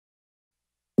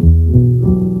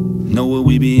what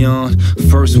we be on.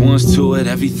 First ones to it,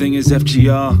 everything is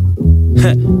FGR.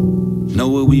 Know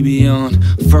what we be on.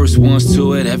 First ones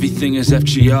to it, everything is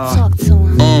FGR. Talk to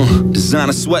him.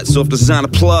 Designer sweats off designer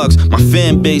plugs. My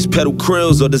fan base pedal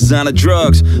krills or designer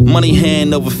drugs. Money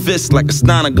hand over fist like a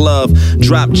Steiner glove.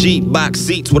 Drop Jeep, box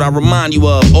seats, what I remind you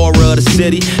of. Aura of the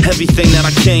city, everything that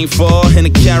I came for. And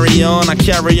to carry on, I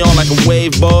carry on like a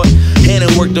wave board. Hand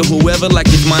and work to whoever like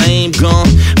it's my aim gone.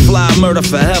 Fly murder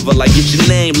forever like it's your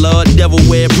name, Lord. Devil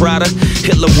wear Prada,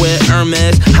 Hitler wear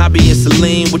Hermes. Hobby and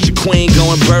Celine with your queen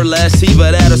going burlesque.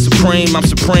 Either that or supreme, I'm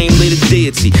supremely the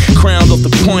deity. Crowned off the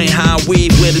point, high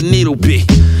weave where the needle be.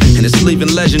 And it's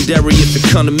leaving legendary if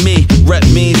it come to me. Rep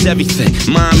means everything,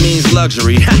 mine means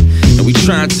luxury. And we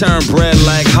try and turn bread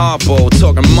like Harpo.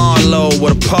 Talking Marlowe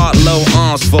with a part low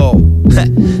arms full.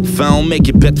 If I don't make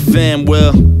it, bet the fam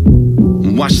will.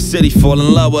 Watch the city fall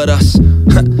in love with us.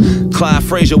 Clyde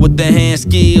Frazier with the hand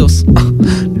skills.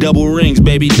 Double rings,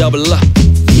 baby, double up.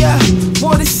 Yeah,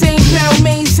 wore the same pound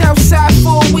mains outside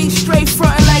for a week straight,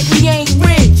 frontin' like we ain't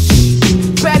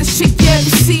rich. Baddest chick you ever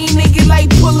seen, nigga, like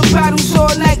pullin' bottles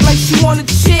all night like she wanna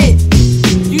chit.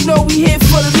 You know we here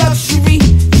for the luxury,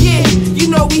 yeah. You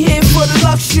know we here for the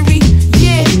luxury,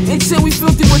 yeah. Until we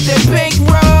filthy with that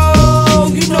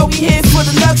bankroll. You know we here for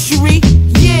the luxury,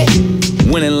 yeah.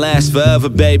 Winning lasts forever,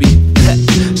 baby.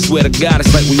 Swear to God,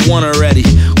 it's like we won already.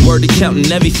 Word to counting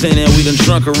everything and we done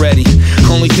drunk already.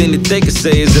 Only thing that they could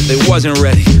say is that they wasn't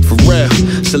ready. For real,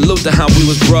 salute to how we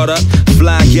was brought up.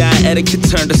 Fly guy etiquette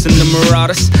turned us into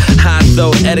marauders. High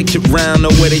throw etiquette round the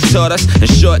way they taught us. And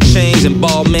short chains and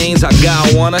ball mains, our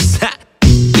God want us.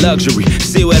 Luxury,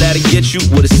 see where that'll get you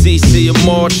with a CC or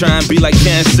more. Try and be like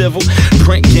Ken Civil.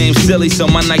 Print game silly, so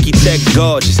my Nike Tech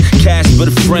gorgeous. Cash for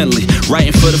the friendly,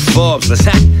 writing for the Forbes. Let's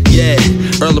yeah,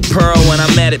 Earl of Pearl when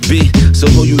I'm at it, B. So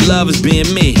who you love is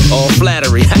being me, all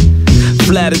flattery.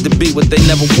 Flattered to be what they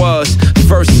never was.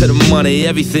 First to the money,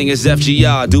 everything is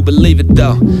FGR. Do believe it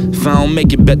though. If I don't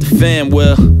make it, bet the fam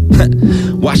will.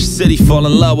 Watch the city fall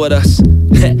in love with us.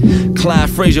 Clyde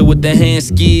Frazier with the hand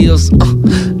skills.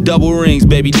 Double rings,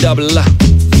 baby, double up.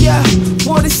 Yeah,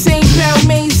 wore the same pound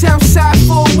mains outside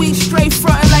for a week straight,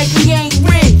 frontin' like we ain't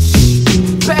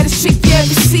rich. Baddest chick you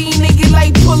ever seen, nigga,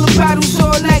 like pullin' bottles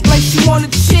all night like she wanna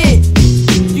chit.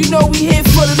 You know we here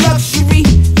for the luxury,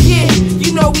 yeah.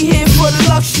 You know we here for the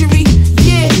luxury,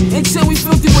 yeah. Until we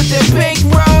filthy with that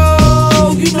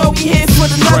bankroll. You know we here for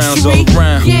the Crowns luxury, all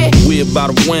around, yeah. we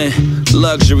about to win.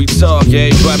 Luxury talk,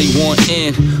 everybody want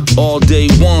in. All day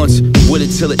ones, with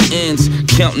it till it ends.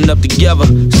 Counting up together,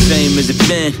 same as it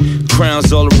been.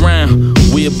 Crowns all around,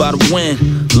 we about to win.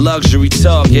 Luxury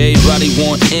talk, everybody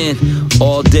want in.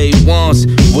 All day ones,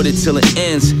 with it till it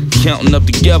ends. Counting up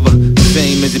together,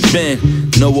 same as it been.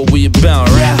 Know what we about,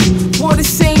 right? Yeah, wore the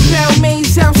same pound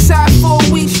mains outside for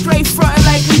a week straight, frontin'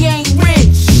 like we ain't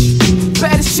rich.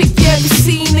 Baddest chick you ever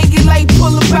seen, nigga, like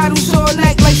pullin' bottles all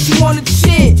night like she wanna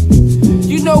chit.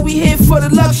 You know we here for the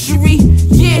luxury,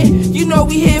 yeah. You know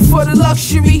we here for the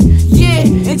luxury, yeah.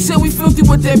 Until we filthy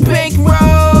with that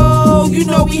bankroll. You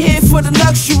know we here for the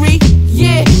luxury.